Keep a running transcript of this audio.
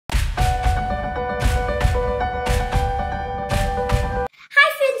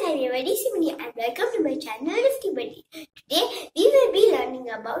channel Nifty Buddy. Today we will be learning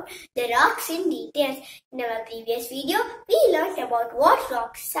about the rocks in details. In our previous video, we learned about what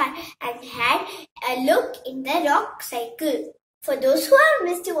rocks are and had a look in the rock cycle. For those who have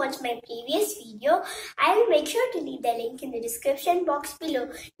missed to watch my previous video, I will make sure to leave the link in the description box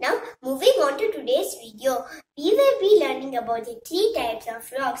below. Now, moving on to today's video, we will be learning about the three types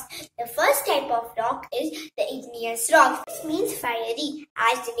of rocks. The first type of rock is the igneous rocks. This means fiery.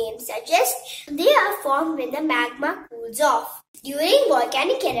 As the name suggests, they are formed when the magma cools off. During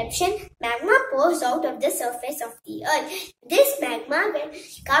volcanic eruption, magma pours out of the surface of the earth. This magma, when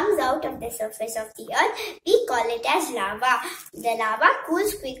it comes out of the surface of the earth, we call it as lava. The lava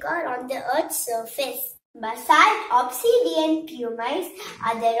cools quicker on the earth's surface. Basalt, obsidian, pumice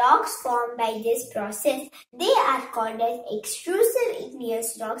are the rocks formed by this process. They are called as extrusive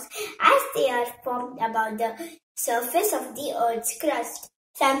igneous rocks as they are formed above the surface of the earth's crust.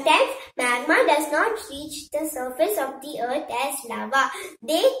 Sometimes magma does not reach the surface of the earth as lava.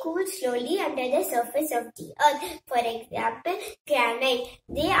 They cool slowly under the surface of the earth. For example, granite.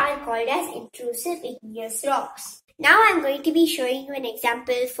 They are called as intrusive igneous rocks. Now I am going to be showing you an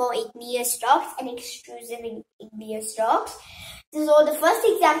example for igneous rocks and extrusive igneous rocks. So the first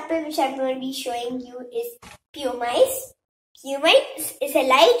example which I am going to be showing you is pumice. Pumice is a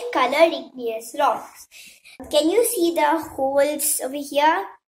light colored igneous rock. Can you see the holes over here?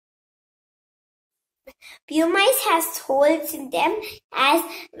 Pumice has holes in them as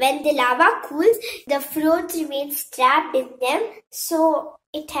when the lava cools, the fluids remain trapped in them. So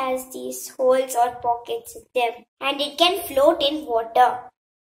it has these holes or pockets in them and it can float in water.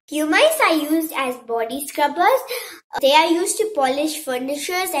 Pumice are used as body scrubbers. They are used to polish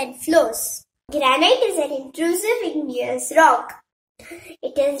furnitures and floors. Granite is an intrusive igneous rock.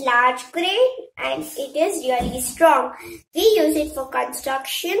 It is large grain and it is really strong. We use it for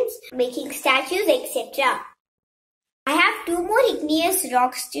constructions, making statues, etc. I have two more igneous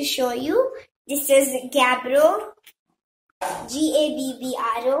rocks to show you. This is gabbro,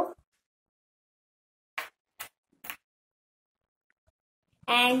 G-A-B-B-R-O,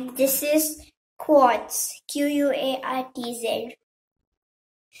 and this is quartz, Q-U-A-R-T-Z.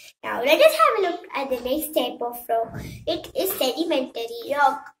 Now let us have a look at the next type of rock. It is sedimentary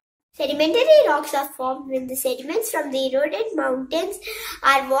rock. Sedimentary rocks are formed when the sediments from the eroded mountains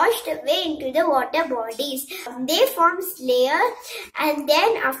are washed away into the water bodies. They form layers and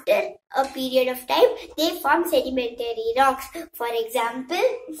then after a period of time, they form sedimentary rocks. For example,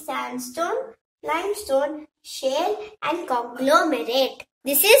 sandstone, limestone, shale and conglomerate.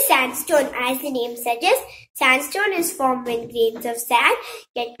 This is sandstone. As the name suggests, sandstone is formed when grains of sand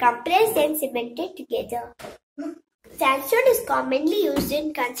get compressed and cemented together. Sandstone is commonly used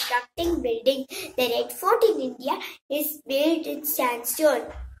in constructing buildings. The Red Fort in India is built in sandstone.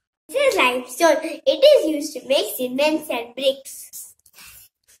 This is limestone. It is used to make cements and bricks.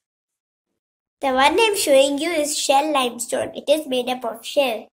 The one I am showing you is shell limestone. It is made up of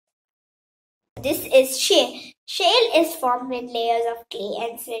shell. This is shale. Shale is formed when layers of clay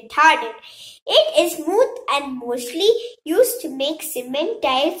and silt harden. It is smooth and mostly used to make cement,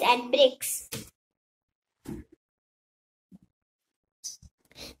 tiles and bricks.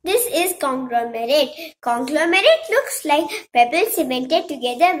 This is conglomerate. Conglomerate looks like pebbles cemented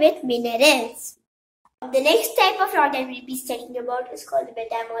together with minerals. The next type of rock that we'll be studying about is called the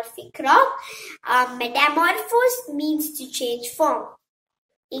metamorphic rock. Metamorphose means to change form.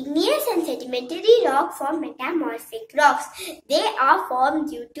 Igneous and sedimentary rock form metamorphic rocks. They are formed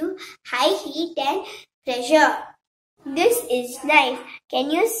due to high heat and pressure. This is nice. Can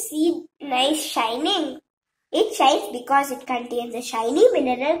you see nice shining? It shines because it contains a shiny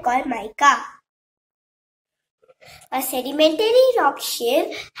mineral called mica. A sedimentary rock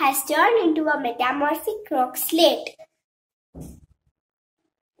shale has turned into a metamorphic rock slate.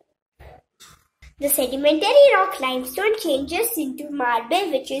 The sedimentary rock limestone changes into marble,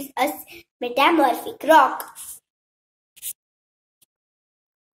 which is a metamorphic rock.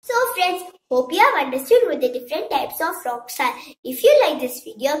 So friends, hope you have understood what the different types of rocks are. If you like this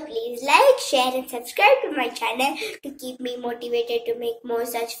video, please like, share and subscribe to my channel to keep me motivated to make more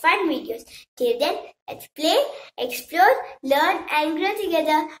such fun videos. Till then, let's play, explore, learn and grow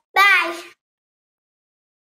together. Bye!